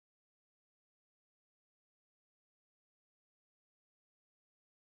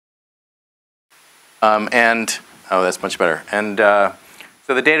Oh, that's much better. And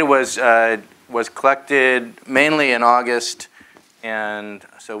so the data was collected mainly in August, and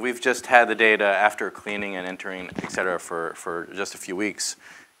so we've just had the data after cleaning and entering, et cetera, for just a few weeks,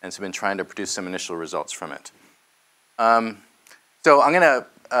 and so been trying to produce some initial results from it. So I'm going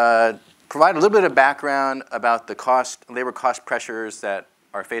to provide a little bit of background about the labor cost pressures that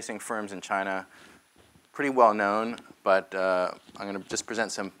are facing firms in China. Pretty well known, but I'm going to just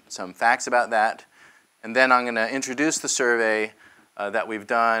present some facts about that. And then I'm going to introduce the survey that we've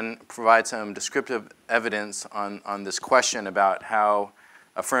done, provide some descriptive evidence on this question about how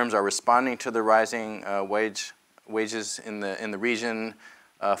firms are responding to the rising wages in the region,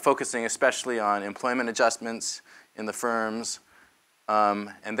 focusing especially on employment adjustments in the firms,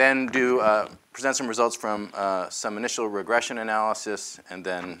 and then present some results from some initial regression analysis, and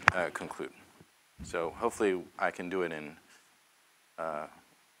then conclude. So hopefully I can do it in a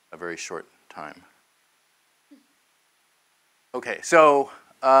very short time. Okay, so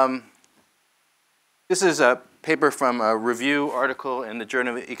this is a paper from a review article in the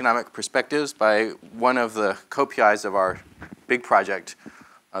Journal of Economic Perspectives by one of the co-PIs of our big project,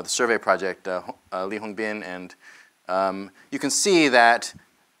 the survey project, Li Hongbin. And you can see that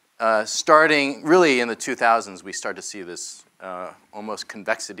starting really in the 2000s, we start to see this almost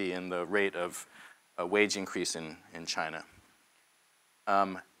convexity in the rate of wage increase in China.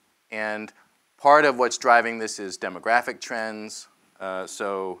 And part of what's driving this is demographic trends.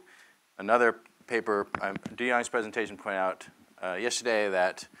 So another paper, Du Yang's presentation pointed out yesterday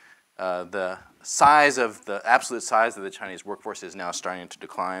that the absolute size of the Chinese workforce is now starting to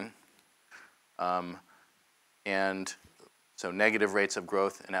decline. And so negative rates of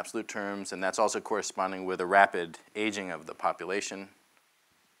growth in absolute terms, and that's also corresponding with a rapid aging of the population.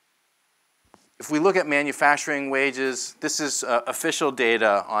 If we look at manufacturing wages, this is official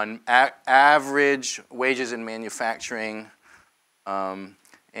data on average wages in manufacturing.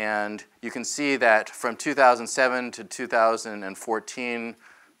 And you can see that from 2007 to 2014,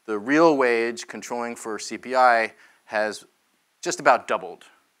 the real wage controlling for CPI has just about doubled.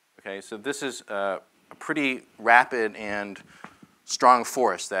 Okay, so this is a pretty rapid and strong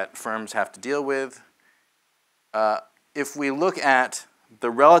force that firms have to deal with. If we look at the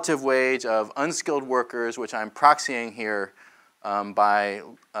relative wage of unskilled workers, which I'm proxying here by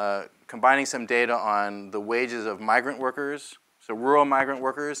combining some data on the wages of migrant workers, so rural migrant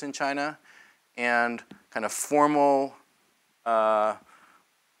workers in China, and kind of formal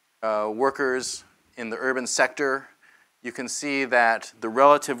workers in the urban sector, you can see that the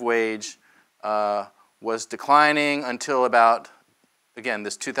relative wage was declining until about, again,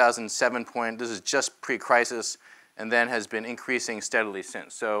 this 2007 point. This is just pre-crisis, and then has been increasing steadily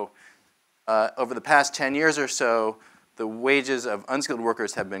since. So over the past 10 years or so, the wages of unskilled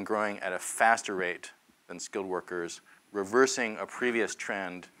workers have been growing at a faster rate than skilled workers, reversing a previous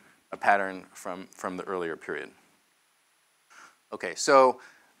trend, a pattern from the earlier period. Okay, so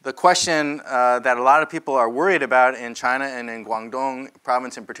the question that a lot of people are worried about in China and in Guangdong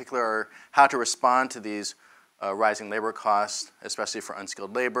province in particular are how to respond to these rising labor costs, especially for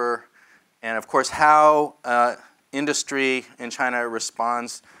unskilled labor, and of course how industry in China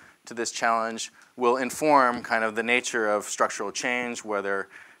responds to this challenge will inform kind of the nature of structural change, whether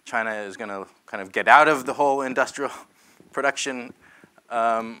China is going to kind of get out of the whole industrial production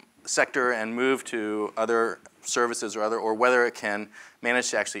sector and move to other services or whether it can manage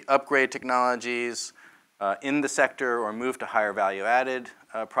to actually upgrade technologies in the sector or move to higher value-added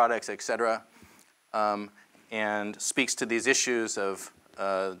products, et cetera, and speaks to these issues of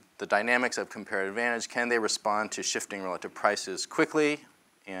the dynamics of comparative advantage. Can they respond to shifting relative prices quickly,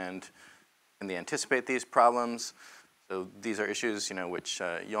 and can they anticipate these problems? So these are issues, which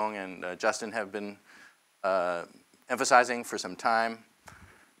Yong and Justin have been emphasizing for some time.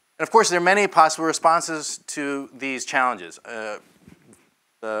 And of course, there are many possible responses to these challenges.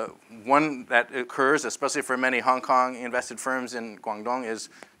 The one that occurs, especially for many Hong Kong invested firms in Guangdong, is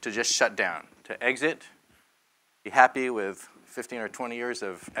to just shut down, to exit, be happy with 15 or 20 years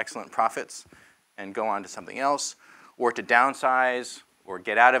of excellent profits and go on to something else, or to downsize or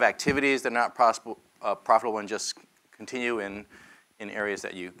get out of activities that are not profitable and just continue in areas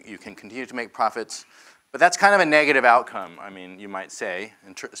that you can continue to make profits. But that's kind of a negative outcome, I mean, you might say,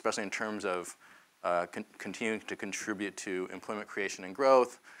 especially in terms of continuing to contribute to employment creation and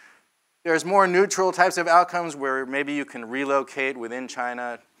growth. There's more neutral types of outcomes where maybe you can relocate within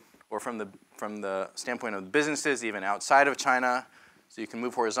China or from the standpoint of businesses, even outside of China. So you can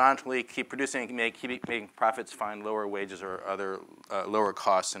move horizontally, keep producing, keep making profits, find lower wages or other lower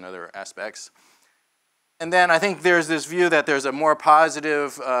costs in other aspects. And then I think there's this view that there's a more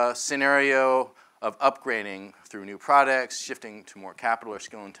positive scenario of upgrading through new products, shifting to more capital or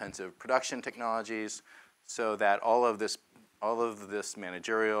skill-intensive production technologies, so that all of this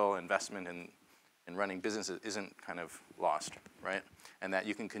managerial investment in running businesses isn't kind of lost, right? And that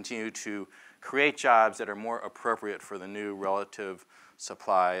you can continue to create jobs that are more appropriate for the new relative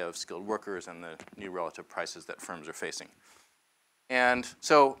supply of skilled workers and the new relative prices that firms are facing. And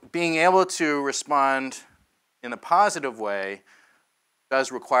so being able to respond in a positive way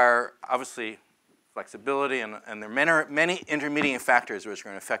does require, obviously, flexibility, and there are many intermediate factors which are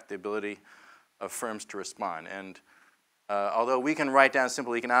going to affect the ability of firms to respond. And although we can write down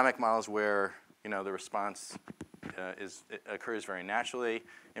simple economic models where the response occurs very naturally,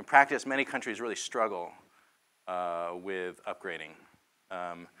 in practice, many countries really struggle with upgrading.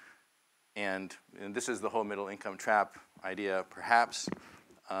 And this is the whole middle income trap idea, perhaps.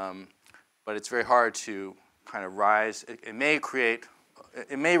 But it's very hard to kind of rise. It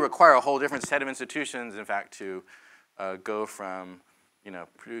may require a whole different set of institutions, in fact, to go from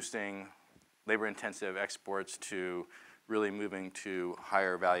producing labor-intensive exports to really moving to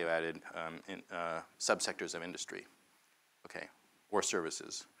higher value-added subsectors of industry, okay, or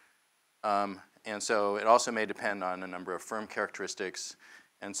services. And so it also may depend on a number of firm characteristics.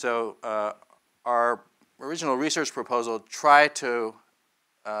 And so our original research proposal tried to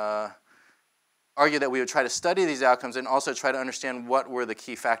argue that we would try to study these outcomes and also try to understand what were the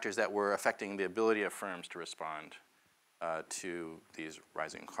key factors that were affecting the ability of firms to respond to these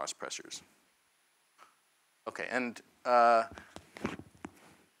rising cost pressures. Okay, and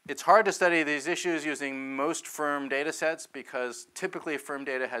it's hard to study these issues using most firm data sets because typically firm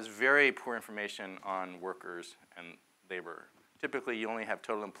data has very poor information on workers and labor. Typically, you only have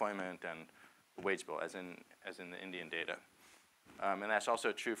total employment and the wage bill, as in the Indian data. And that's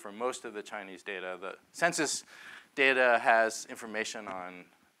also true for most of the Chinese data. The census data has information on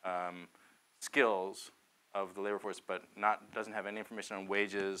skills of the labor force, but doesn't have any information on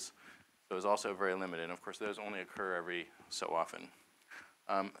wages. So it's also very limited. And of course, those only occur every so often.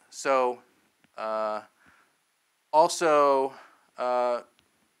 Also,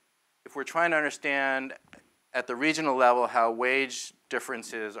 if we're trying to understand at the regional level how wage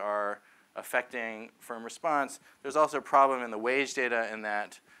differences are affecting firm response, there's also a problem in the wage data in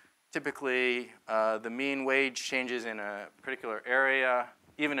that typically the mean wage changes in a particular area,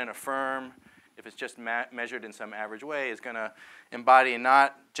 even in a firm, if it's just measured in some average way, is going to embody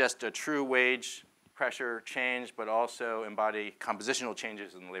not just a true wage pressure change, but also embody compositional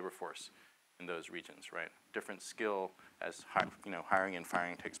changes in the labor force in those regions, right? Different skill as hiring and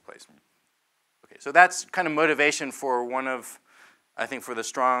firing takes place. Okay, so that's kind of motivation for I think for the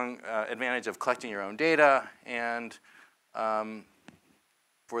strong advantage of collecting your own data, and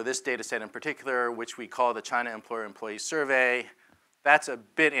for this data set in particular, which we call the China Employer-Employee Survey. That's a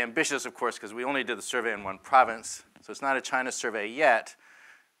bit ambitious, of course, because we only did the survey in one province, so it's not a China survey yet.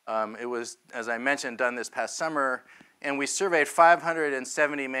 It was, as I mentioned, done this past summer, and we surveyed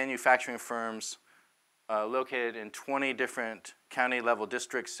 570 manufacturing firms located in 20 different county-level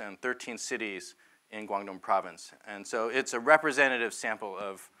districts and 13 cities in Guangdong province. And so it's a representative sample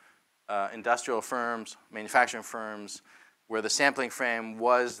of industrial firms, manufacturing firms, where the sampling frame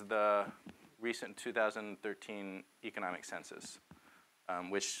was the recent 2013 economic census,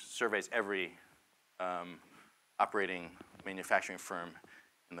 which surveys every operating manufacturing firm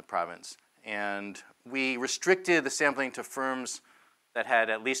in the province. And we restricted the sampling to firms that had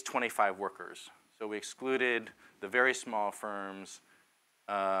at least 25 workers. So we excluded the very small firms,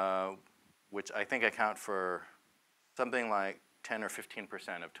 which I think account for something like 10 or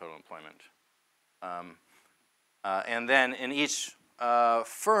 15% of total employment. And then in each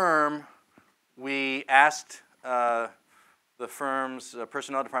firm, we asked the firm's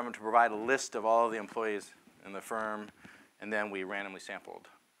personnel department to provide a list of all of the employees in the firm, and then we randomly sampled,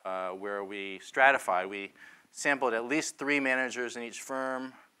 where we stratified. We sampled at least 3 managers in each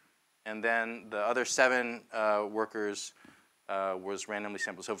firm, and then the other 7 workers was randomly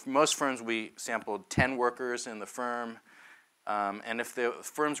sampled. So for most firms, we sampled 10 workers in the firm, and if the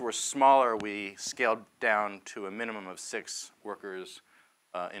firms were smaller, we scaled down to a minimum of 6 workers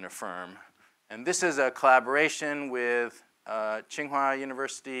in a firm. And this is a collaboration with Tsinghua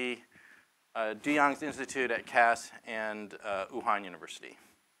University, Duyang's Institute at CAS, and Wuhan University.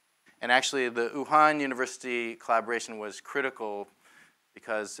 And actually, the Wuhan University collaboration was critical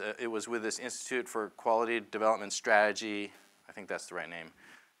because it was with this Institute for Quality Development Strategy, I think that's the right name,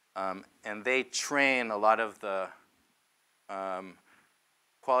 and they train a lot of the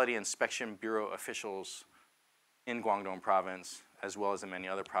Quality Inspection Bureau officials in Guangdong province, as well as in many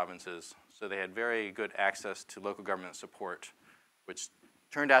other provinces. So they had very good access to local government support, which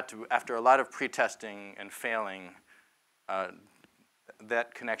turned out to, after a lot of pre-testing and failing,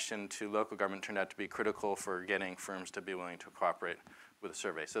 that connection to local government turned out to be critical for getting firms to be willing to cooperate with the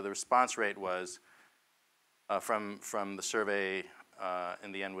survey. So the response rate was, from the survey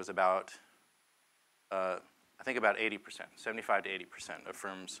in the end was about, I think about 80%, 75 to 80% of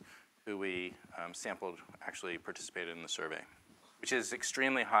firms who we sampled actually participated in the survey, which is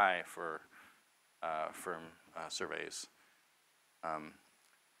extremely high for firm surveys.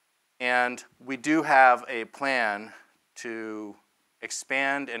 And we do have a plan to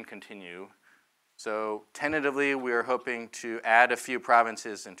expand and continue. So tentatively, we are hoping to add a few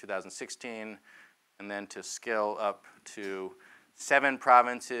provinces in 2016, and then to scale up to 7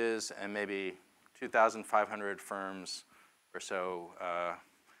 provinces and maybe 2,500 firms or so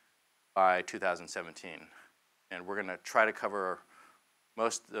by 2017. And we're going to try to cover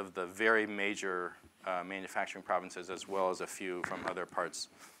most of the very major manufacturing provinces, as well as a few from other parts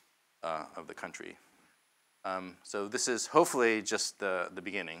of the country. So this is hopefully just the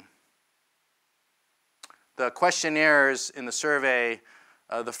beginning. The questionnaires in the survey,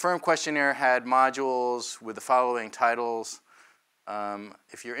 the firm questionnaire had modules with the following titles.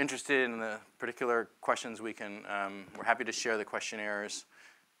 If you're interested in the particular questions, we're happy to share the questionnaires.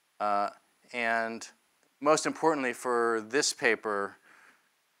 And most importantly for this paper,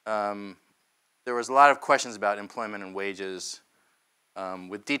 there was a lot of questions about employment and wages,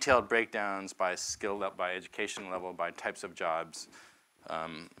 with detailed breakdowns by skill level, by education level, by types of jobs,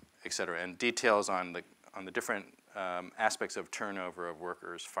 et cetera, and details on the different aspects of turnover of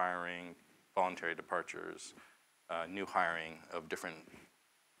workers, firing, voluntary departures, new hiring of different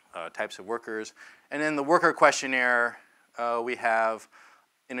types of workers. And in the worker questionnaire, we have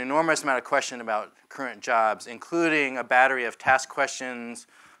an enormous amount of questions about current jobs, including a battery of task questions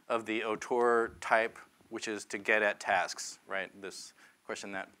of the auteur type, which is to get at tasks, right? This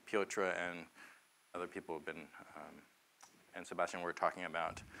question that Piotr and other people have been, and Sebastian were talking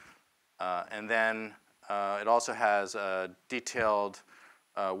about. And then it also has a detailed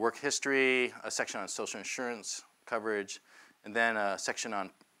work history, a section on social insurance coverage, and then a section on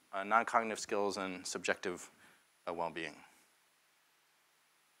non-cognitive skills and subjective well-being.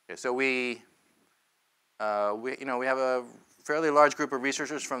 Okay, so we have a fairly large group of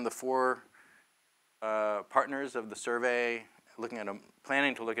researchers from the 4 partners of the survey,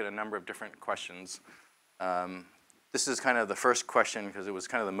 planning to look at a number of different questions. This is kind of the first question because it was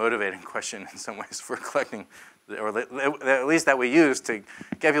kind of the motivating question in some ways for collecting, or at least that we used to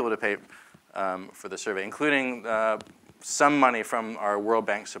get people to pay for the survey, including some money from our World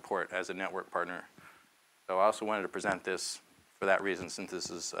Bank support as a network partner. So I also wanted to present this for that reason, since this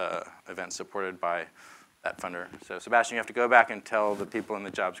is an event supported by that funder. So Sebastian, you have to go back and tell the people in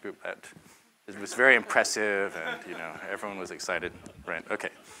the jobs group that it was very impressive, and everyone was excited. Right? Okay.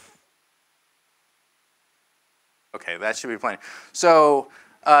 Okay, that should be plenty. So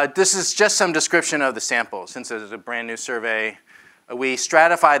this is just some description of the sample. Since it is a brand new survey, we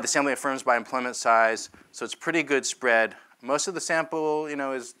stratified the sampling of firms by employment size, so it's pretty good spread. Most of the sample,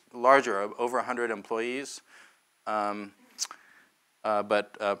 is larger, over 100 employees, but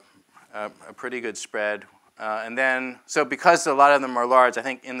a pretty good spread. And then, so because a lot of them are large, I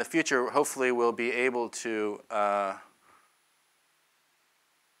think in the future, hopefully we'll be able to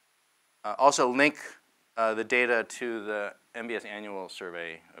also link the data to the MBS annual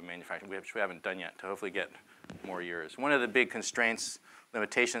survey of manufacturing, which we haven't done yet, to hopefully get more years. One of the big constraints,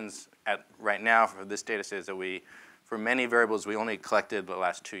 limitations right now for this data set is that for many variables, we only collected the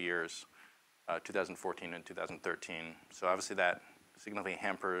last 2 years, 2014 and 2013. So obviously that significantly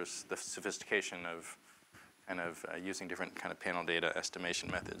hampers the sophistication of using different kind of panel data estimation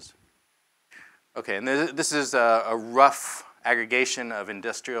methods. Okay, and this is a rough aggregation of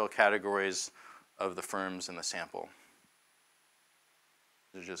industrial categories of the firms in the sample.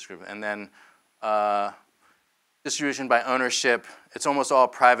 And then distribution by ownership. It's almost all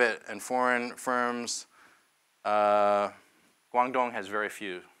private and foreign firms. Guangdong has very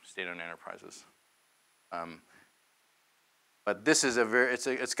few state-owned enterprises. But this is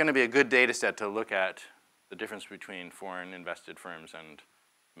it's going to be a good data set to look at the difference between foreign invested firms and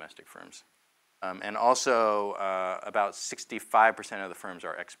domestic firms. And also, about 65% of the firms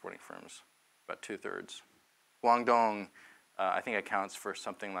are exporting firms, about 2/3. Guangdong, I think, accounts for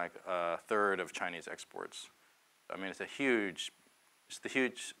something like 1/3 of Chinese exports. I mean,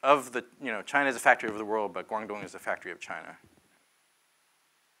 China is a factory of the world, but Guangdong is a factory of China.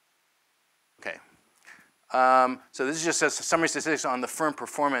 Okay. So this is just a summary statistics on the firm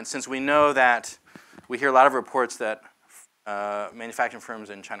performance. Since we know that we hear a lot of reports that manufacturing firms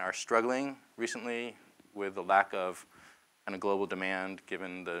in China are struggling recently with the lack of kind of global demand,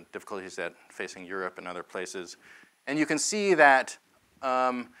 given the difficulties that facing Europe and other places. And you can see that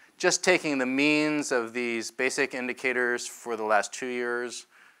just taking the means of these basic indicators for the last 2 years,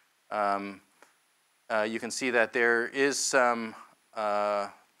 you can see that there is some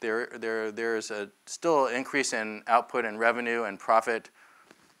there's still an increase in output and revenue and profit,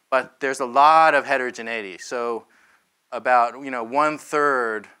 but there's a lot of heterogeneity. So about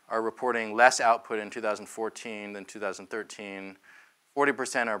 1/3 are reporting less output in 2014 than 2013.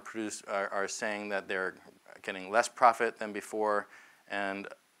 40% are saying that they're getting less profit than before, and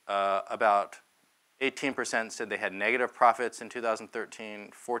about 18% said they had negative profits in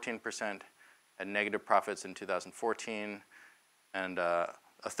 2013. 14% had negative profits in 2014, and a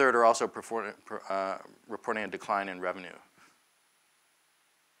third are also reporting a decline in revenue.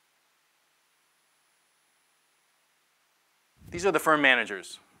 These are the firm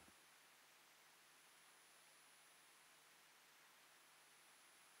managers.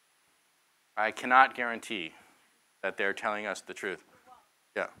 I cannot guarantee that they're telling us the truth.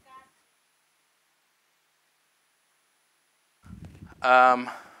 Yeah.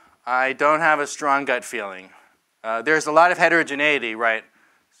 I don't have a strong gut feeling. There's a lot of heterogeneity, right?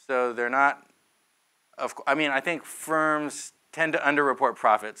 So they're not, I think firms tend to underreport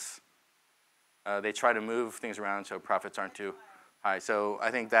profits. They try to move things around so profits aren't too high. So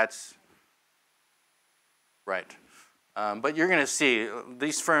I think that's right. But you're going to see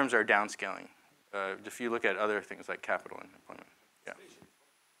these firms are downscaling. If you look at other things like capital and employment. Yeah.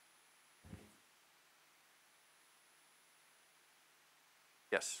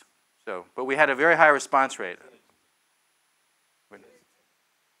 Yes. So, but we had a very high response rate.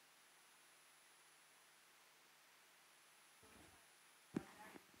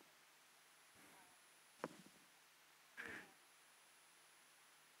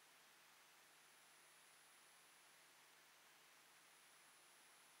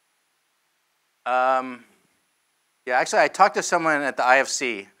 Yeah, actually, I talked to someone at the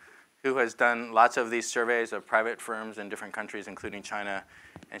IFC who has done lots of these surveys of private firms in different countries, including China,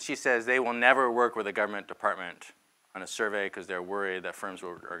 and she says they will never work with a government department on a survey because they're worried that firms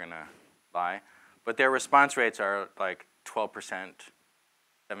are going to lie. But their response rates are like 12%,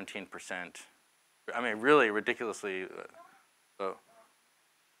 17%. I mean, really ridiculously low.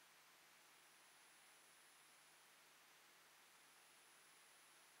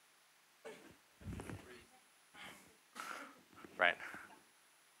 Right.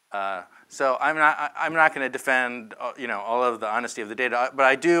 So I'm not going to defend all of the honesty of the data, but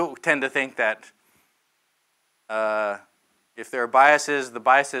I do tend to think that if there are biases, the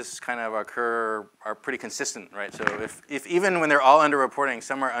biases kind of are pretty consistent, right? So if even when they're all underreporting,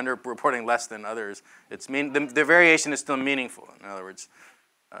 some are underreporting less than others, the variation is still meaningful. In other words.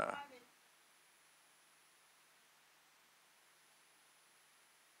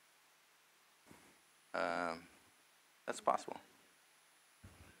 That's possible.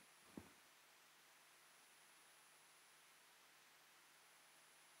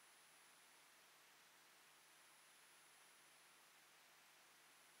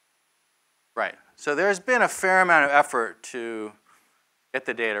 Right. So there's been a fair amount of effort to get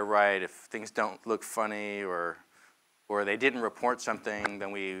the data right. If things don't look funny or they didn't report something,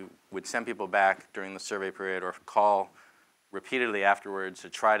 then we would send people back during the survey period or call repeatedly afterwards to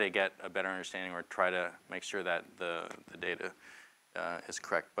try to get a better understanding or try to make sure that the data is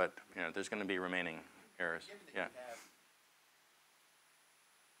correct. But there's going to be remaining errors. Yeah.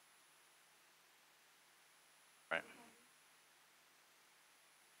 Right.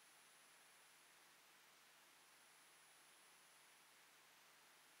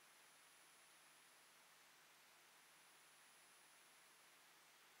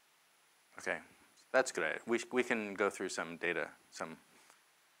 Okay. That's good. We can go through some data, some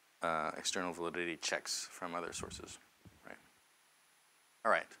external validity checks from other sources, right?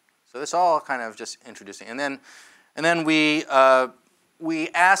 All right. So this all kind of just introducing, and then we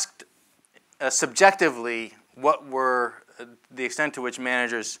asked subjectively what were the extent to which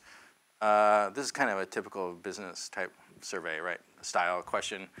managers. This is kind of a typical business type survey, right? Style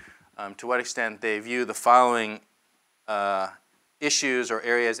question. To what extent they view the following issues or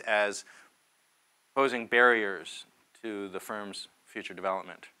areas as posing barriers to the firm's future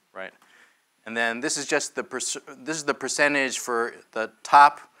development, right? And then this is just the percentage for the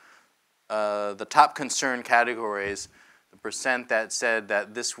top concern categories, the percent that said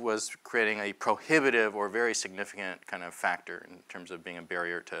that this was creating a prohibitive or very significant kind of factor in terms of being a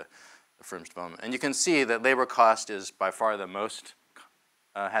barrier to the firm's development. And you can see that labor cost is by far the most,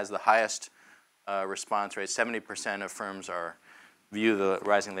 has the highest response rate. 70% of firms view the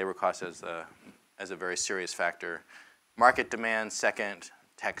rising labor costs as a very serious factor. market demand second,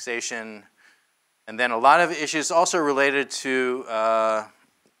 taxation, and then a lot of issues also related to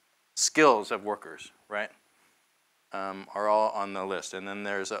skills of workers, right? Are all on the list. And then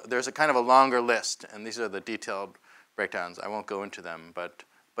there's a kind of a longer list, and these are the detailed breakdowns. I won't go into them, but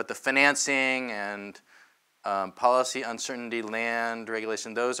the financing and policy uncertainty, land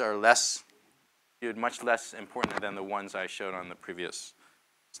regulation, those are much less important than the ones I showed on the previous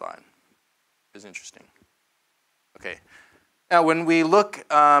slide. It's interesting. Okay. Now, when we look,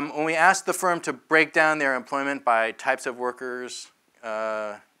 when we ask the firm to break down their employment by types of workers,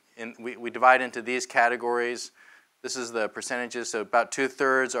 we divide into these categories. This is the percentages. So about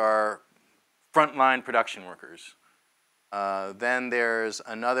 2/3 are frontline production workers. Then there's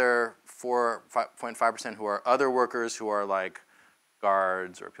another 4.5% who are other workers who are like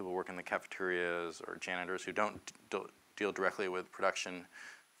guards or people who work in the cafeterias or janitors who don't deal directly with production.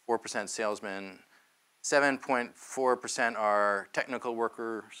 4% salesmen. 7.4% are technical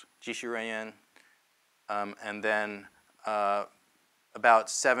workers, 技术人员, and then about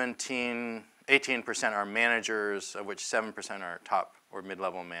 18% are managers, of which 7% are top or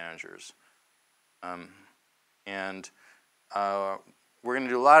mid-level managers. And we're going to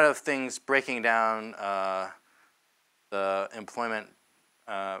do a lot of things breaking down the employment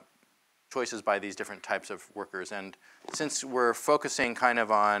choices by these different types of workers. And since we're focusing kind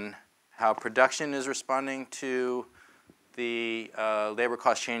of on how production is responding to the labor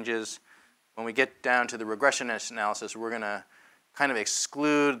cost changes, when we get down to the regression analysis, we're going to kind of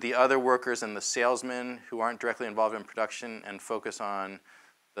exclude the other workers and the salesmen who aren't directly involved in production and focus on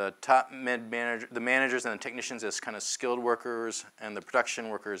the top mid-manager, the managers and the technicians as kind of skilled workers and the production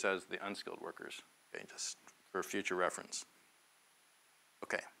workers as the unskilled workers, okay, just for future reference.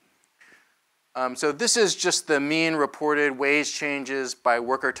 Okay. So this is just the mean reported wage changes by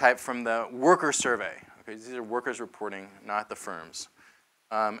worker type from the worker survey. Okay, these are workers reporting, not the firms.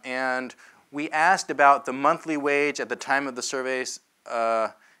 And we asked about the monthly wage at the time of the surveys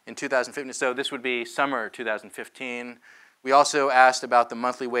in 2015. So this would be summer 2015. We also asked about the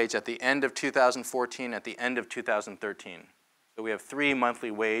monthly wage at the end of 2014, at the end of 2013. So we have 3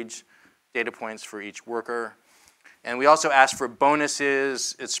 monthly wage data points for each worker. And we also asked for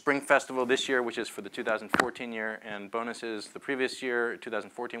bonuses. It's Spring Festival this year, which is for the 2014 year, and bonuses the previous year,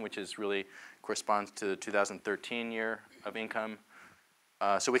 2014, which is really corresponds to the 2013 year of income.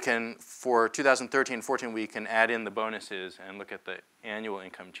 So we can, for 2013-14, we can add in the bonuses and look at the annual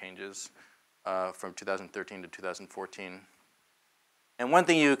income changes from 2013 to 2014. And one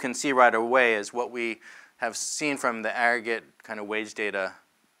thing you can see right away is what we have seen from the aggregate kind of wage data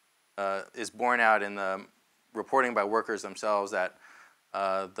is borne out in the reporting by workers themselves, that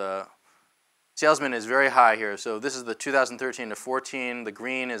the salesman is very high here. So this is the 2013 to 14. The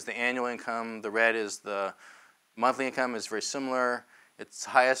green is the annual income. The red is the monthly income, is very similar. It's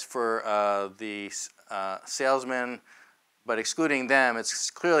highest for the salesmen, but excluding them, it's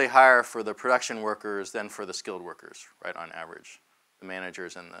clearly higher for the production workers than for the skilled workers, right, on average, the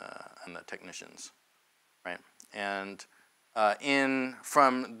managers and the technicians, right? And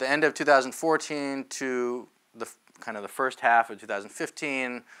from the end of 2014 to the kind of the first half of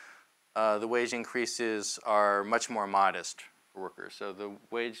 2015, the wage increases are much more modest for workers. So the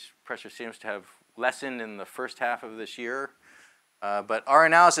wage pressure seems to have lessened in the first half of this year. But our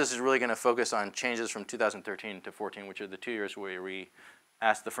analysis is really going to focus on changes from 2013 to 14, which are the 2 years where we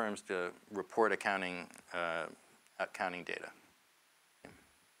asked the firms to report accounting data.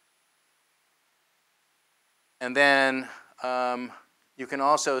 And then you can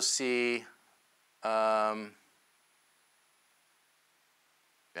also see,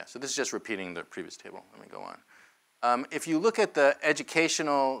 yeah, so this is just repeating the previous table. Let me go on. If you look at the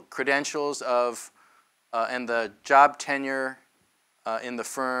educational credentials of and the job tenure in the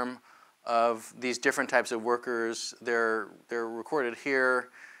firm of these different types of workers, they're recorded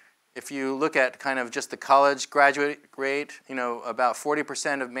here. If you look at kind of just the college graduate rate, you know, about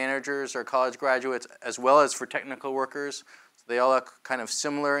 40% of managers are college graduates, as well as for technical workers. So they all look kind of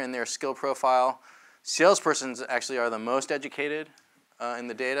similar in their skill profile. Salespersons actually are the most educated in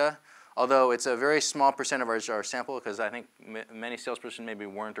the data, although it's a very small percent of our sample, because I think many salespersons maybe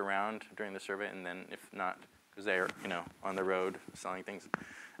weren't around during the survey, and then if not, because they're, you know, on the road selling things.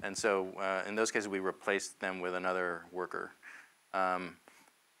 And so in those cases, we replaced them with another worker.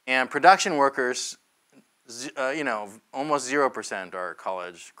 And production workers, you know, almost 0% are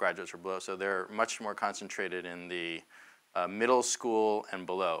college graduates or below, so they're much more concentrated in the middle school and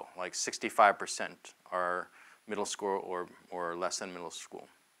below. Like 65% are middle school or less than middle school.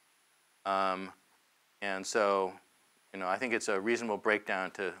 And so I think it's a reasonable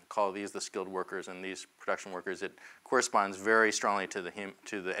breakdown to call these the skilled workers and these production workers. It corresponds very strongly to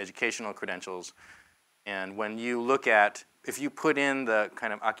the educational credentials. And when you look at, if you put in the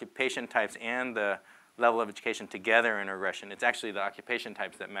kind of occupation types and the level of education together in a regression, it's actually the occupation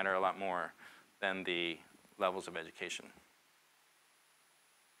types that matter a lot more than the levels of education.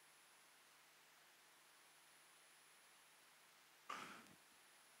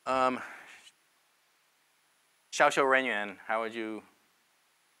 Xiaoxiu Renyuan, how would you?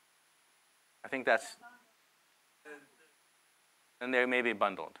 I think that's, and they may be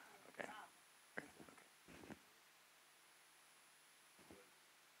bundled. Okay.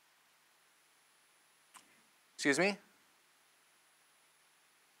 Excuse me?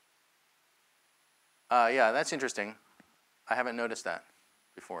 Yeah, that's interesting. I haven't noticed that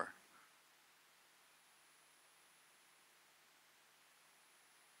before.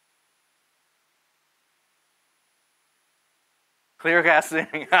 Clear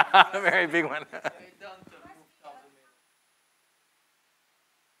casting, a very big one.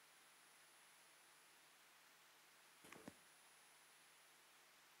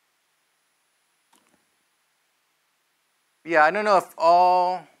 Yeah, I don't know if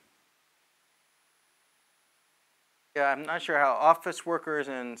all, yeah, I'm not sure how office workers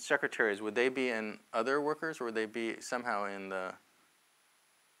and secretaries, would they be in other workers or would they be somehow in the,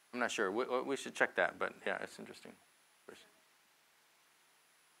 I'm not sure. We should check that, but yeah, it's interesting.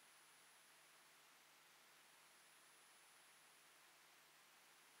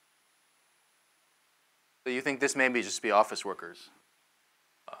 So you think this may be just be office workers?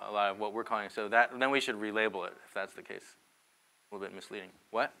 A lot of what we're calling, so that, then we should relabel it if that's the case. A little bit misleading.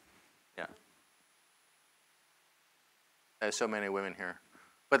 What? Yeah. There's so many women here.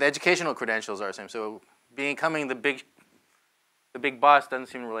 But the educational credentials are the same. So becoming the big boss doesn't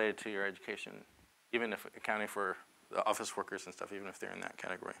seem related to your education, even if accounting for the office workers and stuff, even if they're in that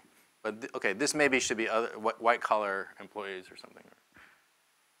category. But okay, this maybe should be other white collar employees or something.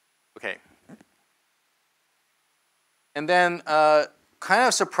 Okay. And then kind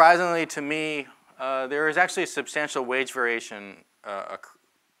of surprisingly to me, there is actually a substantial wage variation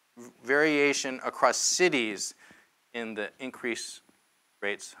across cities in the increase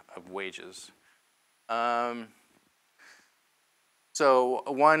rates of wages. So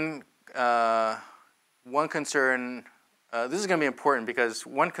one concern, this is going to be important because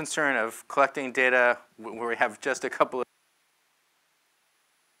one concern of collecting data where we have just a couple of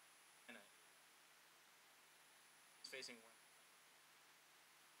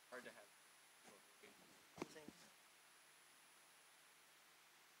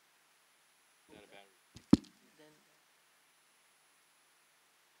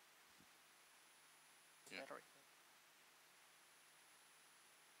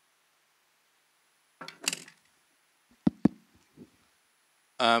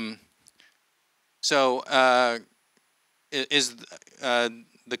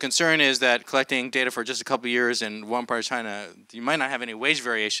the concern is that collecting data for just a couple of years in one part of China, you might not have any wage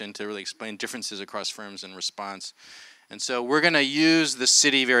variation to really explain differences across firms in response. And so we're going to use the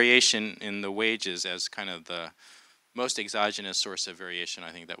city variation in the wages as kind of the most exogenous source of variation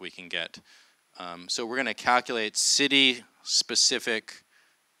I think that we can get. So we're going to calculate city-specific,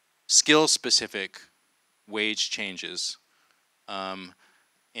 skill-specific wage changes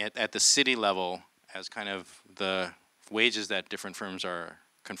at the city level as kind of the wages that different firms are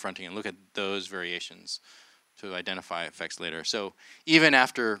confronting and look at those variations to identify effects later. So even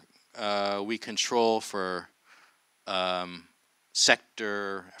after we control for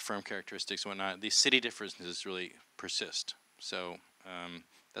sector, firm characteristics, and whatnot, these city differences really persist. So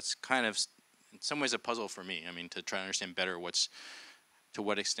that's kind of, in some ways, a puzzle for me. I mean, to try to understand better to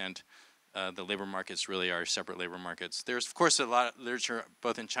what extent the labor markets really are separate labor markets. There's, of course, a lot of literature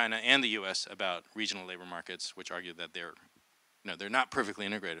both in China and the U.S. about regional labor markets, which argue that they're not perfectly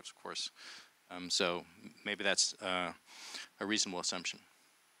integrated, of course. So maybe that's a reasonable assumption.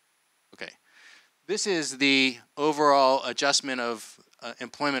 Okay, this is the overall adjustment of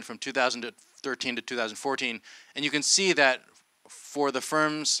employment from 2013 to 2014, and you can see that for the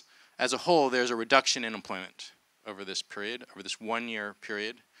firms as a whole, there's a reduction in employment over this period, over this 1 year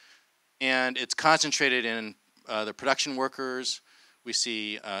period. And it's concentrated in the production workers. We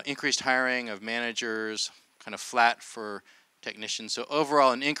see increased hiring of managers, kind of flat for technicians. So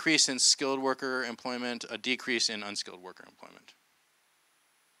overall, an increase in skilled worker employment, a decrease in unskilled worker employment.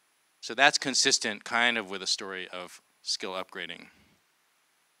 So that's consistent kind of with a story of skill upgrading.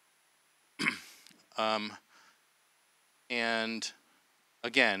 And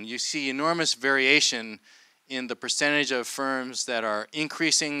again, you see enormous variation in the percentage of firms that are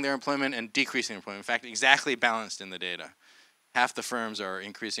increasing their employment and decreasing employment. In fact, exactly balanced in the data. Half the firms are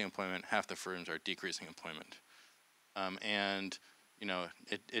increasing employment, half the firms are decreasing employment. And you know,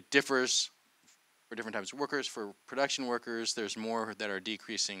 it differs for different types of workers. For production workers, there's more that are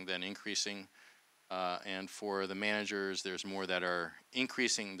decreasing than increasing. And for the managers, there's more that are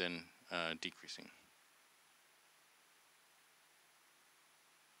increasing than decreasing.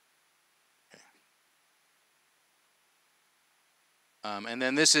 And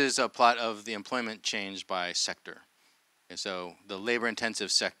then this is a plot of the employment change by sector. Okay, so the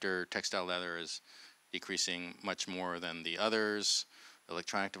labor-intensive sector, textile leather, is decreasing much more than the others.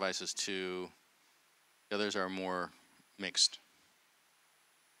 Electronic devices too. The others are more mixed.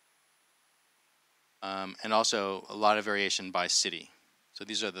 And also a lot of variation by city. So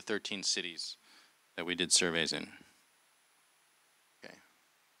these are the 13 cities that we did surveys in. Okay.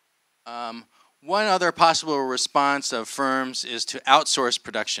 One other possible response of firms is to outsource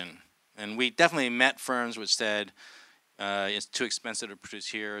production. And we definitely met firms which said it's too expensive to produce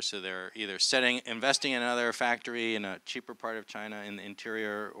here, so they're either investing in another factory in a cheaper part of China in the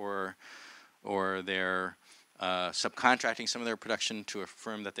interior, or they're subcontracting some of their production to a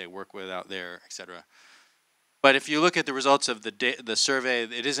firm that they work with out there, etc. But if you look at the results of the survey,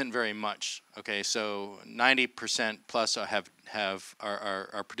 it isn't very much. Okay, so 90% plus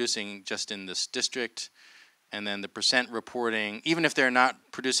are producing just in this district, and then the percent reporting, even if they're not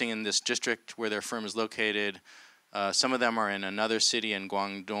producing in this district where their firm is located, some of them are in another city in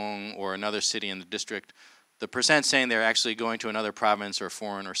Guangdong or another city in the district. The percent saying they're actually going to another province or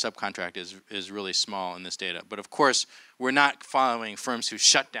foreign or subcontract is really small in this data. But of course, we're not following firms who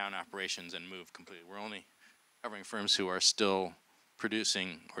shut down operations and move completely. We're only covering firms who are still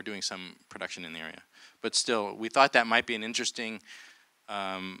producing or doing some production in the area. But still, we thought that might be an interesting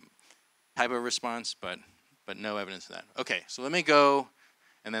type of response, but no evidence of that. Okay, so let me go.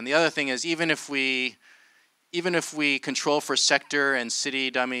 And then the other thing is, even if we control for sector and city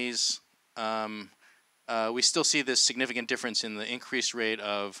dummies, we still see this significant difference in the increased rate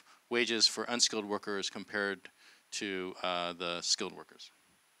of wages for unskilled workers compared to the skilled workers.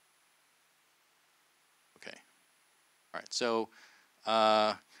 Okay. All right. So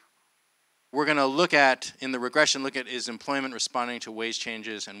we're going to look at, in the regression, is employment responding to wage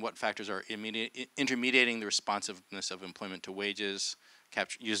changes and what factors are intermediating the responsiveness of employment to wages,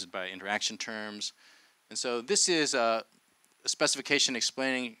 used by interaction terms. And so this is a specification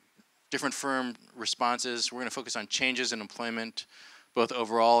explaining different firm responses. We're going to focus on changes in employment, both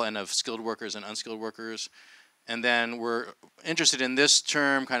overall and of skilled workers and unskilled workers. And then we're interested in this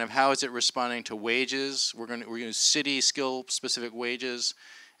term, kind of how is it responding to wages. We're going to use city skill specific wages,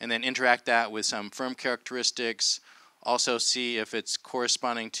 and then interact that with some firm characteristics. Also see if it's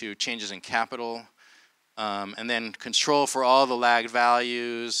corresponding to changes in capital, and then control for all the lagged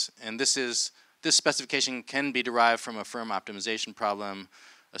values. And this specification can be derived from a firm optimization problem,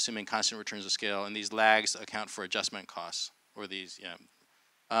 assuming constant returns of scale, and these lags account for adjustment costs, or these, yeah.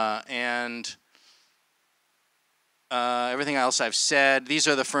 Everything else I've said. These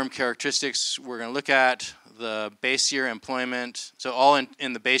are the firm characteristics we're going to look at. The base year employment, so all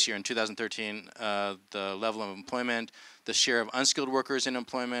in the base year in 2013, the level of employment, the share of unskilled workers in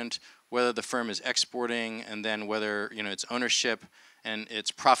employment, whether the firm is exporting, and then whether its ownership and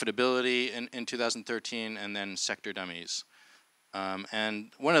its profitability in 2013, and then sector dummies.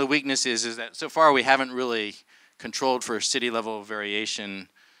 And one of the weaknesses is that so far we haven't really controlled for city level variation.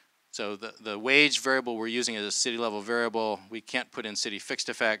 So the wage variable we're using is a city level variable. We can't put in city fixed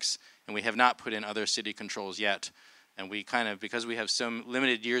effects, and we have not put in other city controls yet. And we because we have some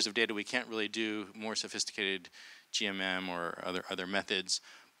limited years of data, we can't really do more sophisticated GMM or other methods.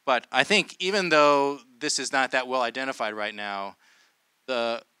 But I think even though this is not that well identified right now,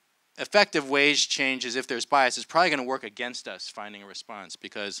 the effective wage changes, if there's bias, is probably going to work against us finding a response.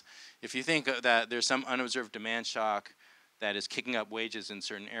 Because if you think that there's some unobserved demand shock that is kicking up wages in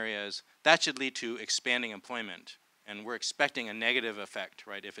certain areas, that should lead to expanding employment. And we're expecting a negative effect,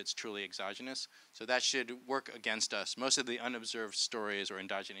 right, if it's truly exogenous. So that should work against us. Most of the unobserved stories or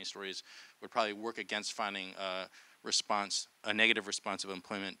endogenous stories would probably work against finding a negative response of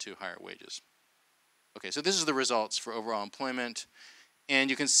employment to higher wages. Okay, so this is the results for overall employment. And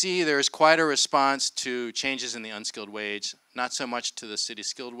you can see there's quite a response to changes in the unskilled wage, not so much to the city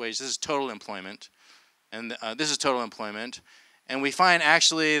skilled wage. This is total employment. And this is total employment. And we find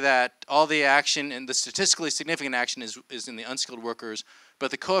actually that all the action and the statistically significant action is in the unskilled workers,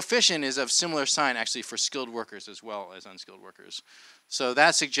 but the coefficient is of similar sign actually for skilled workers as well as unskilled workers. So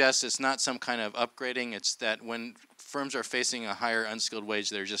that suggests it's not some kind of upgrading, it's that when firms are facing a higher unskilled wage,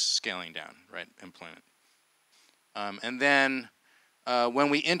 they're just scaling down, right, employment. And then when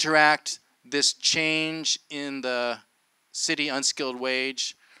we interact this change in the city unskilled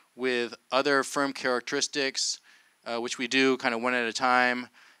wage with other firm characteristics, which we do kind of one at a time,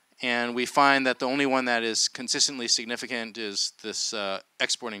 and we find that the only one that is consistently significant is this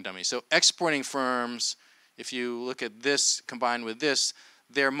exporting dummy. So exporting firms, if you look at this combined with this,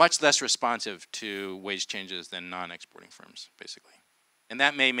 they're much less responsive to wage changes than non-exporting firms, basically. And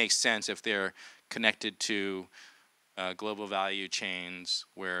that may make sense if they're connected to global value chains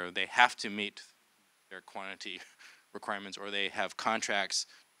where they have to meet their quantity requirements, or they have contracts,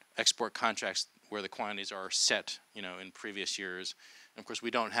 export contracts, where the quantities are set, in previous years. And of course,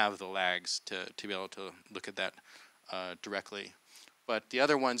 we don't have the lags to be able to look at that directly. But the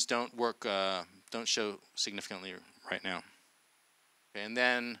other ones don't work, don't show significantly right now. Okay, and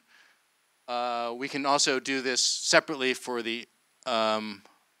then we can also do this separately for the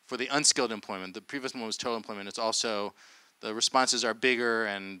unskilled employment. The previous one was total employment. It's also, the responses are bigger,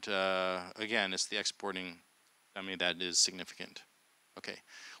 and again, it's the exporting dummy that is significant. Okay.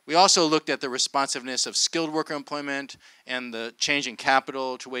 We also looked at the responsiveness of skilled worker employment and the change in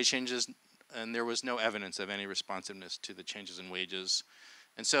capital to wage changes, and there was no evidence of any responsiveness to the changes in wages.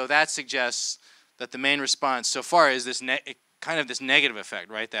 And so that suggests that the main response so far is this kind of this negative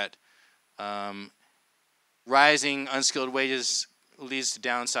effect, right? That rising unskilled wages leads to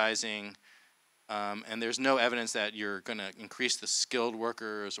downsizing, and there's no evidence that you're going to increase the skilled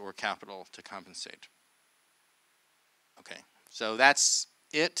workers or capital to compensate. Okay, so that's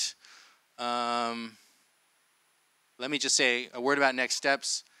it. Let me just say a word about next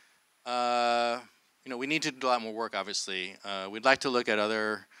steps. We need to do a lot more work, obviously. We'd like to look at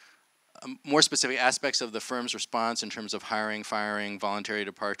other more specific aspects of the firm's response in terms of hiring, firing, voluntary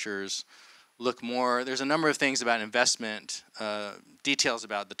departures. Look more, there's a number of things about investment, details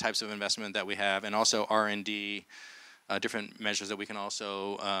about the types of investment that we have, and also R&D, different measures that we can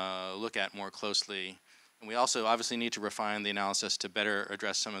also look at more closely. And we also obviously need to refine the analysis to better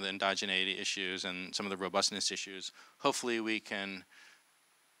address some of the endogeneity issues and some of the robustness issues. Hopefully we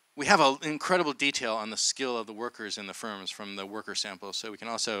have an incredible detail on the skill of the workers in the firms from the worker samples, so we can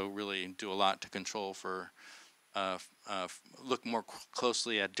also really do a lot to control for, look more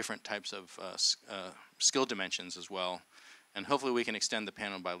closely at different types of skill dimensions as well. And hopefully we can extend the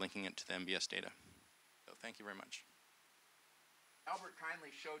panel by linking it to the MBS data. So thank you very much. Albert kindly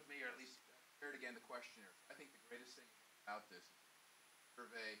showed me, or at least shared again the questionnaire. I think the greatest thing about this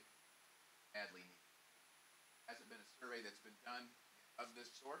survey badly needed. Hasn't been a survey that's been done of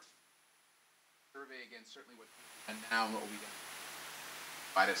this sort. Survey again, certainly what and now what we done.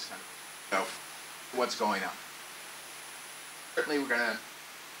 By this kind of so what's going on. Certainly we're gonna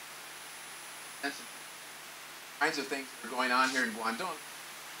kinds of things that are going on here in Guangdong.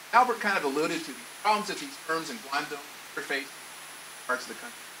 Albert kind of alluded to the problems that these firms in Guangdong are facing in parts of the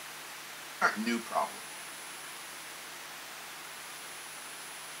country. Aren't new problems.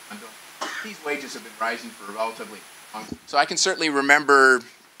 These wages have been rising for a relatively long time. So I can certainly remember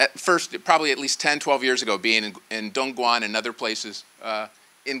at first, probably at least 10, 12 years ago, being in Dongguan and other places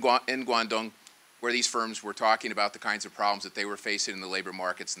in Guangdong, where these firms were talking about the kinds of problems that they were facing in the labor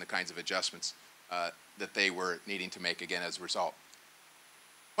markets and the kinds of adjustments that they were needing to make again as a result.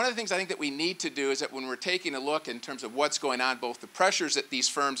 One of the things I think that we need to do is that when we're taking a look in terms of what's going on, both the pressures that these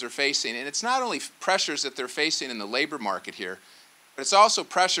firms are facing, and it's not only pressures that they're facing in the labor market here, but it's also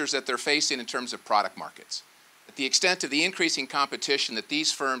pressures that they're facing in terms of product markets. At the extent of the increasing competition that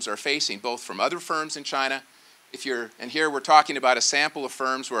these firms are facing, both from other firms in China, and here we're talking about a sample of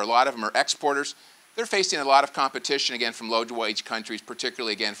firms where a lot of them are exporters, they're facing a lot of competition again from low-wage countries,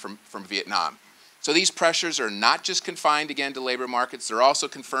 particularly again from Vietnam. So these pressures are not just confined again to labor markets, they're also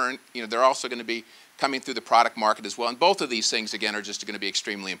they're also going to be coming through the product market as well. And both of these things again are just going to be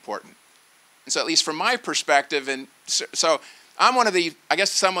extremely important. And so at least from my perspective, and so I'm one of the, I guess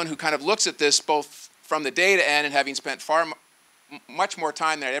someone who kind of looks at this both from the data end and having spent much more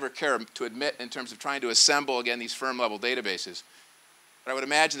time than I'd ever care to admit in terms of trying to assemble again these firm level databases. But I would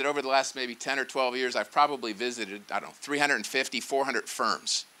imagine that over the last maybe 10 or 12 years, I've probably visited, I don't know, 350, 400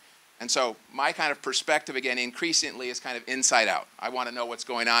 firms. And so my kind of perspective, again, increasingly is kind of inside out. I want to know what's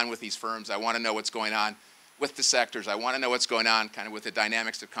going on with these firms. I want to know what's going on with the sectors. I want to know what's going on kind of with the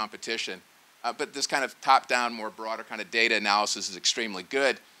dynamics of competition. But this kind of top-down, more broader kind of data analysis is extremely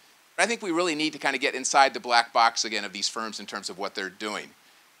good. But I think we really need to kind of get inside the black box again of these firms in terms of what they're doing.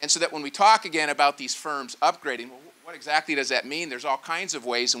 And so that when we talk again about these firms upgrading, well, what exactly does that mean? There's all kinds of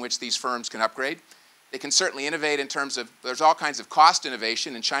ways in which these firms can upgrade. They can certainly innovate in terms of, there's all kinds of cost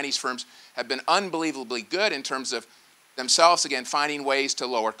innovation, and Chinese firms have been unbelievably good in terms of themselves, again, finding ways to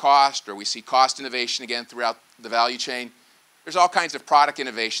lower cost, or we see cost innovation, again, throughout the value chain. There's all kinds of product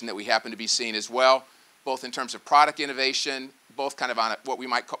innovation that we happen to be seeing as well, both in terms of product innovation, both kind of on what we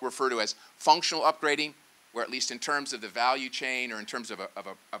might refer to as functional upgrading, where at least in terms of the value chain or in terms of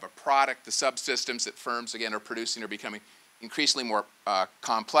a product, the subsystems that firms, again, are producing are becoming increasingly more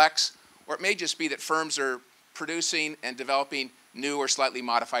complex. Or it may just be that firms are producing and developing new or slightly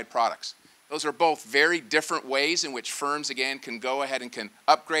modified products. Those are both very different ways in which firms, again, can go ahead and can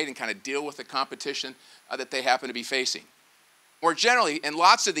upgrade and kind of deal with the competition that they happen to be facing. More generally, in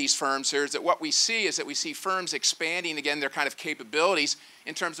lots of these firms here, is that what we see is that we see firms expanding, again, their kind of capabilities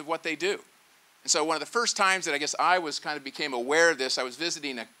in terms of what they do. And so one of the first times that I guess I was kind of became aware of this, I was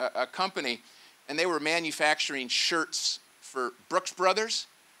visiting a company, and they were manufacturing shirts for Brooks Brothers,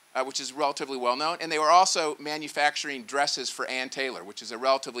 which is relatively well known, and they were also manufacturing dresses for Ann Taylor, which is a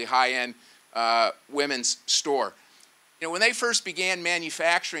relatively high-end women's store. You know, when they first began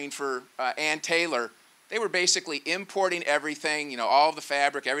manufacturing for Ann Taylor, they were basically importing everything, you know, all of the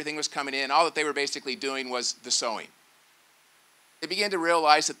fabric, everything was coming in. All that they were basically doing was the sewing. They began to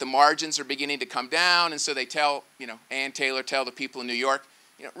realize that the margins are beginning to come down, and so they tell, you know, Ann Taylor, tell the people in New York,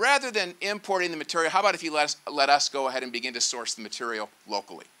 you know, rather than importing the material, how about if you let us go ahead and begin to source the material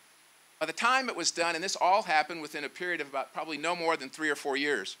locally? By the time it was done, and this all happened within a period of about probably no more than 3 or 4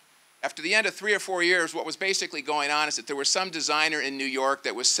 years, after the end of 3 or 4 years, what was basically going on is that there was some designer in New York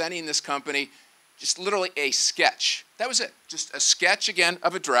that was sending this company just literally a sketch. That was it, just a sketch, again,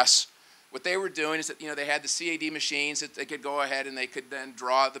 of a dress. What they were doing is that, you know, they had the CAD machines that they could go ahead and they could then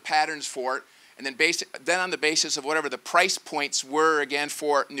draw the patterns for it, and then on the basis of whatever the price points were, again,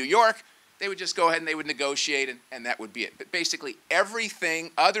 for New York, they would just go ahead and they would negotiate, and that would be it. But basically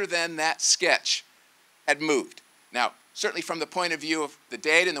everything other than that sketch had moved. Now, certainly from the point of view of the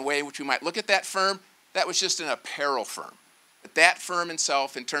data and the way in which we might look at that firm, that was just an apparel firm. But that firm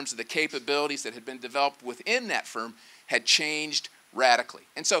itself, in terms of the capabilities that had been developed within that firm, had changed radically.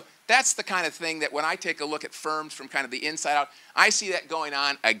 And so that's the kind of thing that when I take a look at firms from kind of the inside out, I see that going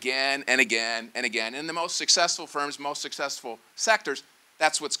on again and again and again. In the most successful firms, most successful sectors,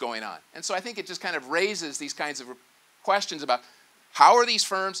 that's what's going on. And so I think it just kind of raises these kinds of questions about how are these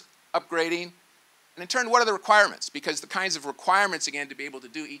firms upgrading, and in turn, what are the requirements? Because the kinds of requirements, again, to be able to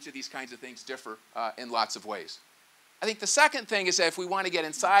do each of these kinds of things differ in lots of ways. I think the second thing is that if we want to get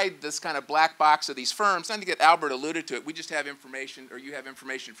inside this kind of black box of these firms, I think that Albert alluded to it, we just have information, or you have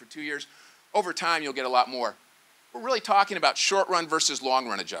information for 2 years. Over time, you'll get a lot more. We're really talking about short-run versus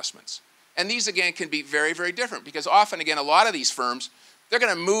long-run adjustments. And these, again, can be very, very different because often, again, a lot of these firms, they're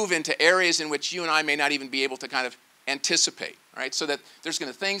going to move into areas in which you and I may not even be able to kind of anticipate, right? So that there's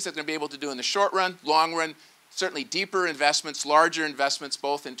going to things that they're going to be able to do in the short run, long run, certainly deeper investments, larger investments,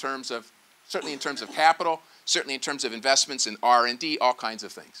 both in terms of, certainly in terms of capital, certainly in terms of investments in R&D, all kinds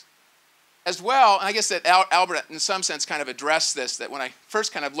of things. As well, and I guess that Albert in some sense kind of addressed this, that when I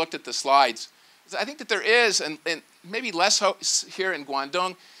first kind of looked at the slides, I think that there is, and maybe less here in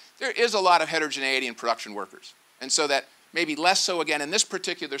Guangdong, there is a lot of heterogeneity in production workers. And so that maybe less so again in this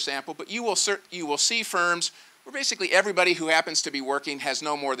particular sample, but you will see firms where basically everybody who happens to be working has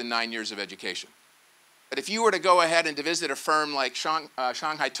no more than 9 years of education. But if you were to go ahead and to visit a firm like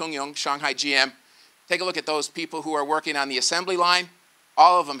Shanghai Tungyong, Shanghai GM, take a look at those people who are working on the assembly line,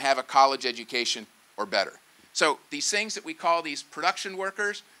 all of them have a college education or better. So these things that we call these production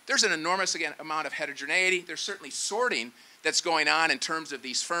workers, there's an enormous, again, amount of heterogeneity. There's certainly sorting that's going on in terms of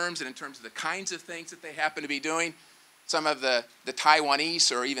these firms and in terms of the kinds of things that they happen to be doing. Some of the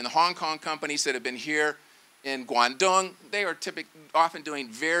Taiwanese or even the Hong Kong companies that have been here in Guangdong, they are often doing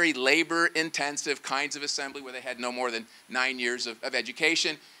very labor-intensive kinds of assembly where they had no more than 9 years of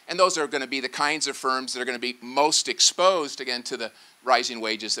education. And those are going to be the kinds of firms that are going to be most exposed, again, to the rising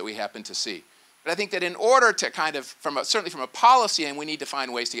wages that we happen to see. But I think that in order to kind of, certainly from a policy end, we need to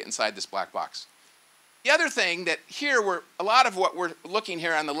find ways to get inside this black box. The other thing that here, a lot of what we're looking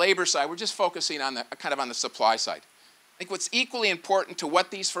here on the labor side, we're just focusing on the kind of on the supply side. I think what's equally important to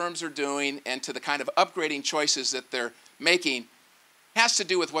what these firms are doing and to the kind of upgrading choices that they're making has to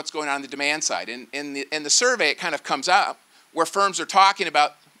do with what's going on the demand side. In the survey, it kind of comes out where firms are talking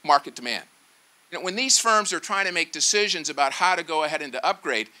about market demand. You know, when these firms are trying to make decisions about how to go ahead and to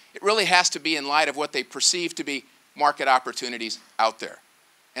upgrade, it really has to be in light of what they perceive to be market opportunities out there.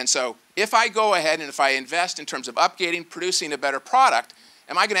 And so if I go ahead and if I invest in terms of upgrading, producing a better product,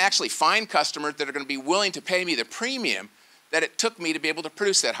 am I going to actually find customers that are going to be willing to pay me the premium that it took me to be able to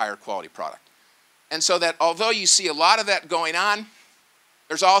produce that higher quality product? And so that although you see a lot of that going on,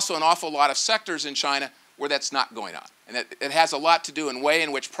 there's also an awful lot of sectors in China where that's not going on. And it has a lot to do in the way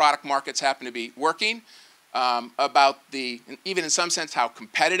in which product markets happen to be working, about even in some sense, how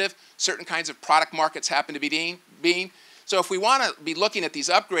competitive certain kinds of product markets happen to be being. So if we want to be looking at these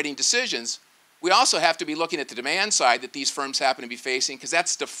upgrading decisions, we also have to be looking at the demand side that these firms happen to be facing, because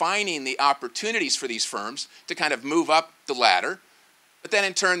that's defining the opportunities for these firms to kind of move up the ladder. But then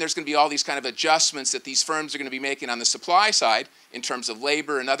in turn, there's going to be all these kind of adjustments that these firms are going to be making on the supply side in terms of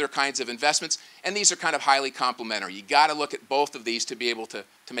labor and other kinds of investments, and these are kind of highly complementary. You got to look at both of these to be able to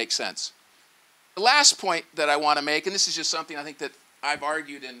make sense. The last point that I want to make, and this is just something I think that I've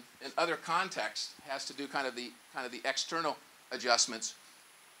argued in other contexts, has to do kind of the external adjustments.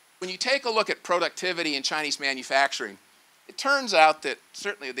 When you take a look at productivity in Chinese manufacturing, it turns out that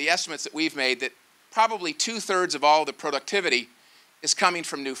certainly the estimates that we've made that probably 2/3 of all the productivity is coming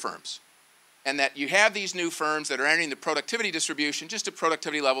from new firms. And that you have these new firms that are entering the productivity distribution just at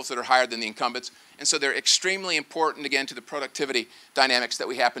productivity levels that are higher than the incumbents. And so they're extremely important, again, to the productivity dynamics that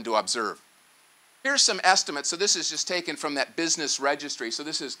we happen to observe. Here's some estimates. So this is just taken from that business registry. So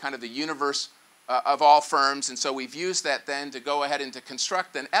this is kind of the universe of all firms. And so we've used that then to go ahead and to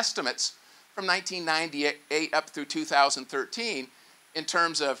construct then estimates from 1998 up through 2013 in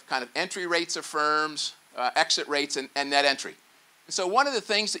terms of kind of entry rates of firms, exit rates, and net entry. And so one of the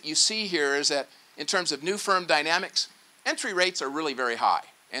things that you see here is that in terms of new firm dynamics, entry rates are really very high.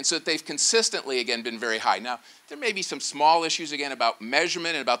 And so they've consistently, again, been very high. Now, there may be some small issues, again, about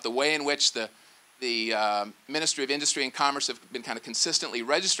measurement and about the way in which the Ministry of Industry and Commerce have been kind of consistently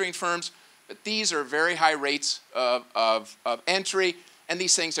registering firms. But these are very high rates of entry, and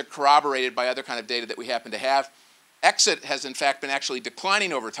these things are corroborated by other kind of data that we happen to have. Exit has, in fact, been actually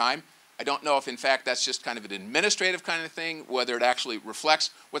declining over time. I don't know if, in fact, that's just kind of an administrative kind of thing, whether it actually reflects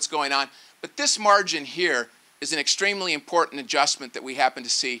what's going on. But this margin here is an extremely important adjustment that we happen to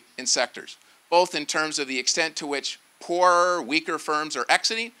see in sectors, both in terms of the extent to which poorer, weaker firms are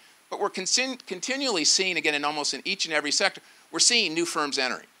exiting, but we're continually seeing, again, in almost in each and every sector, we're seeing new firms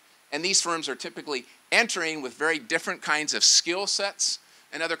entering. And these firms are typically entering with very different kinds of skill sets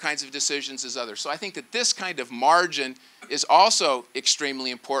and other kinds of decisions as others. So I think that this kind of margin is also extremely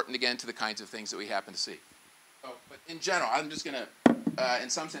important, again, to the kinds of things that we happen to see. So, but in general, I'm just going to, in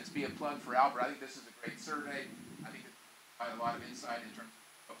some sense, be a plug for Albert. I think this is a great survey. I think it provides a lot of insight in terms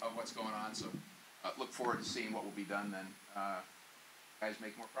of what's going on. So look forward to seeing what will be done then. Guys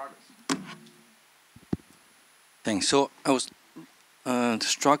make more progress. Thanks. So I was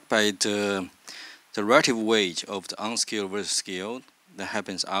struck by the relative wage of the unskilled versus skilled that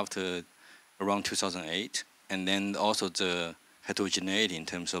happens after around 2008, and then also the heterogeneity in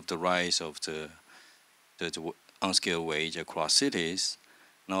terms of the rise of the unskilled wage across cities,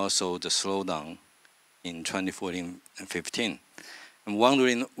 and also the slowdown in 2014 and 15. I'm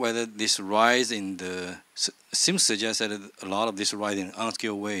wondering whether this rise in seems to suggest that a lot of this rise in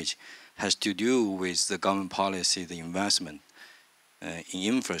unskilled wage has to do with the government policy, the investment in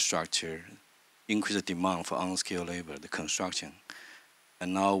infrastructure, increase the demand for unskilled labor, the construction.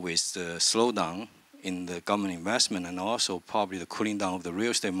 And now with the slowdown in the government investment and also probably the cooling down of the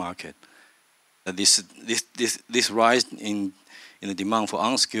real estate market, this rise in the demand for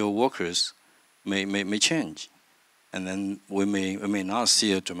unskilled workers may change. And then we may not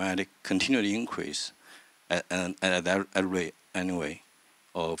see a dramatic continued increase at that rate anyway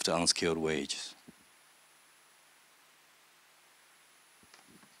of the unskilled wages.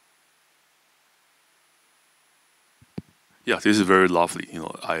 Yeah, this is very lovely.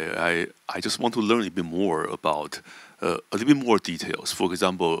 I just want to learn a little bit more about a little bit more details. For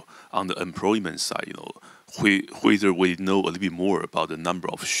example, on the employment side, whether we know a little bit more about the number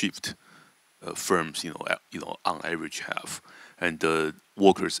of shift firms, on average have, and the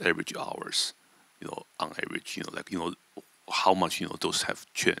workers' average hours, on average, how much, those have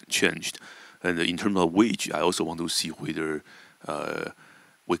changed. And in terms of wage, I also want to see whether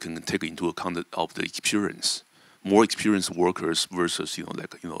we can take into account of the experience. More experienced workers versus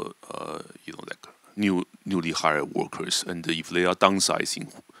newly hired workers, and if they are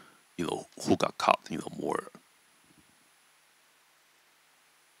downsizing, who got cut, more.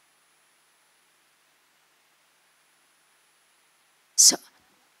 So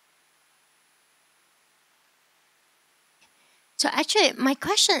actually, my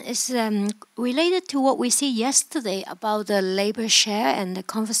question is related to what we see yesterday about the labor share and the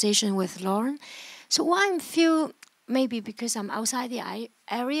conversation with Lauren. So what I feel, maybe because I'm outside the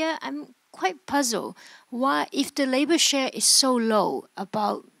area, I'm quite puzzled. Why, if the labor share is so low,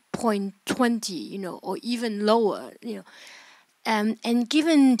 about 0.20, or even lower, and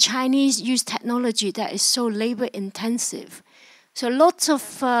given Chinese use technology that is so labor intensive, so lots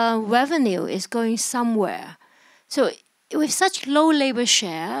of revenue is going somewhere. So with such low labor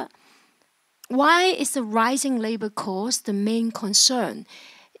share, why is the rising labor cost the main concern?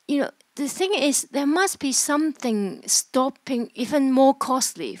 The thing is, there must be something stopping even more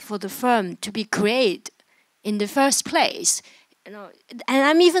costly for the firm to be created in the first place. And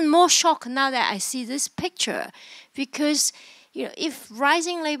I'm even more shocked now that I see this picture, because if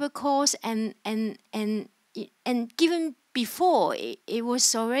rising labor costs and given before it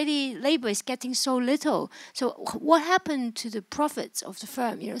was already, labor is getting so little. So what happened to the profits of the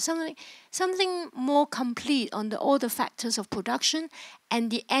firm? Something more complete on all the factors of production and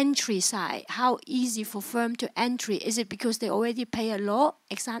the entry side. How easy for firm to entry? Is it because they already pay a lot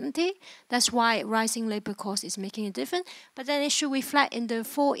ex ante? That's why rising labor cost is making a difference. But then it should reflect in the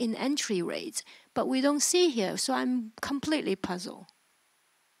fall in entry rates. But we don't see here, so I'm completely puzzled.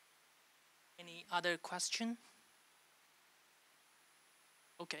 Any other question?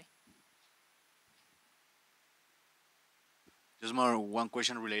 Okay. Just one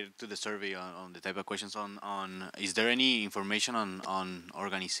question related to the survey on the type of questions on is there any information on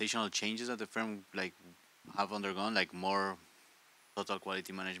organizational changes that the firm have undergone, like more total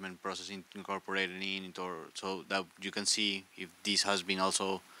quality management processing incorporated in, or so that you can see if this has been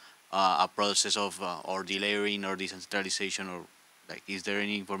also a process of or delayering or decentralization, or is there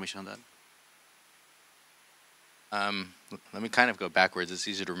any information on that? Let me kind of go backwards. It's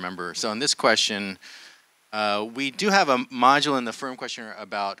easy to remember. So in this question, we do have a module in the firm questionnaire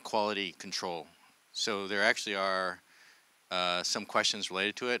about quality control. So there actually are some questions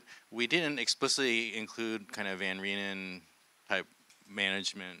related to it. We didn't explicitly include kind of Van Reenen type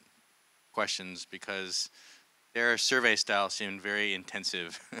management questions because their survey style seemed very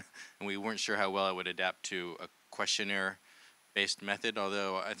intensive, and we weren't sure how well it would adapt to a questionnaire-based method,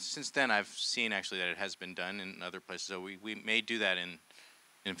 although since then I've seen actually that it has been done in other places, so we may do that in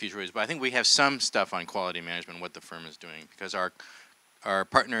future ways. But I think we have some stuff on quality management, what the firm is doing, because our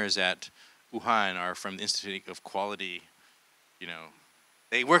partners at Wuhan are from the Institute of Quality.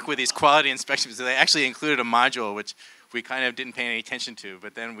 They work with these quality inspections, so they actually included a module which we kind of didn't pay any attention to,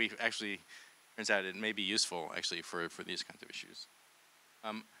 but then we actually, turns out it may be useful actually for these kinds of issues.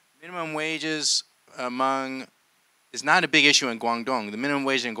 Minimum wages is not a big issue in Guangdong. The minimum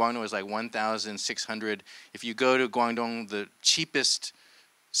wage in Guangdong is like 1,600. If you go to Guangdong, the cheapest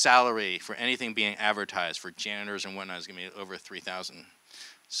salary for anything being advertised for janitors and whatnot is going to be over 3,000.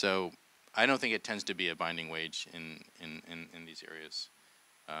 So I don't think it tends to be a binding wage in these areas.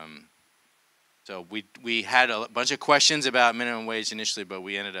 So we had a bunch of questions about minimum wage initially, but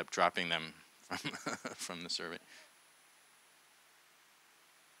we ended up dropping them from the survey.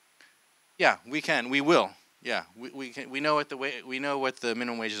 Yeah, we can. We will. Yeah, we can. We know what the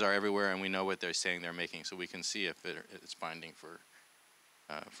minimum wages are everywhere, and we know what they're saying they're making, so we can see if it's binding for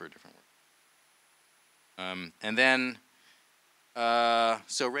different work. And then,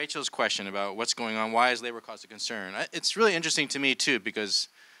 so Rachel's question about what's going on, why is labor cost a concern? It's really interesting to me too, because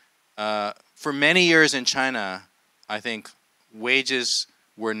for many years in China, I think wages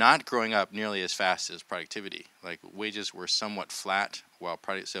were not growing up nearly as fast as productivity. Like wages were somewhat flat, while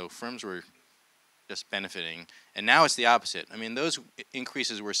so firms were just benefiting. And now it's the opposite. I mean, those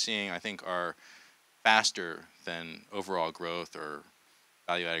increases we're seeing, I think, are faster than overall growth or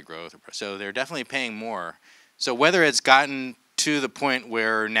value-added growth. So they're definitely paying more. So whether it's gotten to the point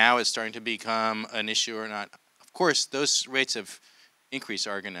where now it's starting to become an issue or not, of course, those rates of increase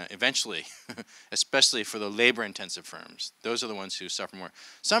are going to eventually, especially for the labor-intensive firms. Those are the ones who suffer more.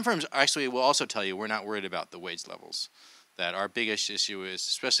 Some firms actually will also tell you we're not worried about the wage levels. That our biggest issue is,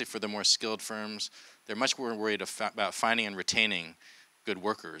 especially for the more skilled firms, they're much more worried about finding and retaining good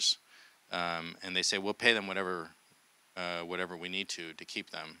workers. And they say we'll pay them whatever we need to keep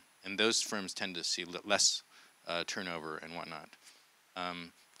them. And those firms tend to see less turnover and whatnot.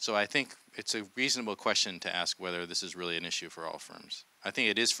 So I think it's a reasonable question to ask whether this is really an issue for all firms. I think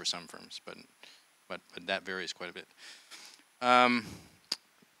it is for some firms, but that varies quite a bit.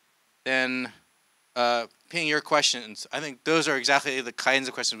 Then paying your questions, I think those are exactly the kinds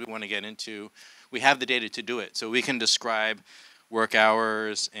of questions we want to get into. We have the data to do it, so we can describe work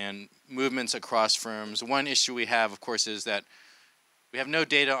hours and movements across firms. One issue we have, of course, is that we have no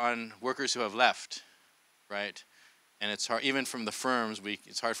data on workers who have left, right? And it's hard, even from the firms,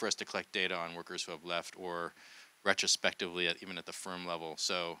 it's hard for us to collect data on workers who have left or retrospectively, even at the firm level.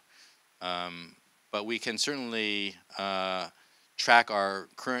 So, but we can certainly track our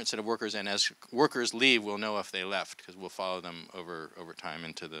current set of workers, and as workers leave, we'll know if they left because we'll follow them over time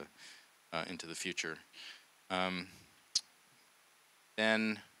into the future.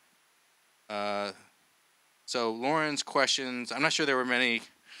 Then, so Lauren's questions, I'm not sure there were many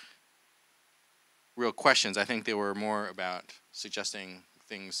real questions. I think they were more about suggesting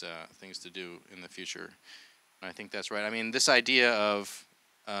things to do in the future. And I think that's right. I mean, this idea of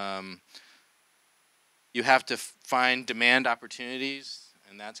you have to find demand opportunities,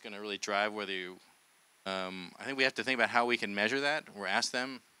 and that's going to really drive whether you. I think we have to think about how we can measure that, or ask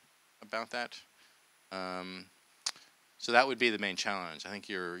them about that. So that would be the main challenge. I think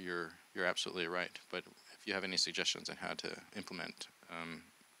you're absolutely right. But if you have any suggestions on how to implement,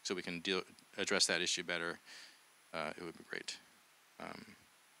 so we can address that issue better, it would be great.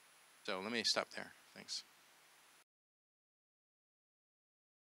 So let me stop there. Thanks.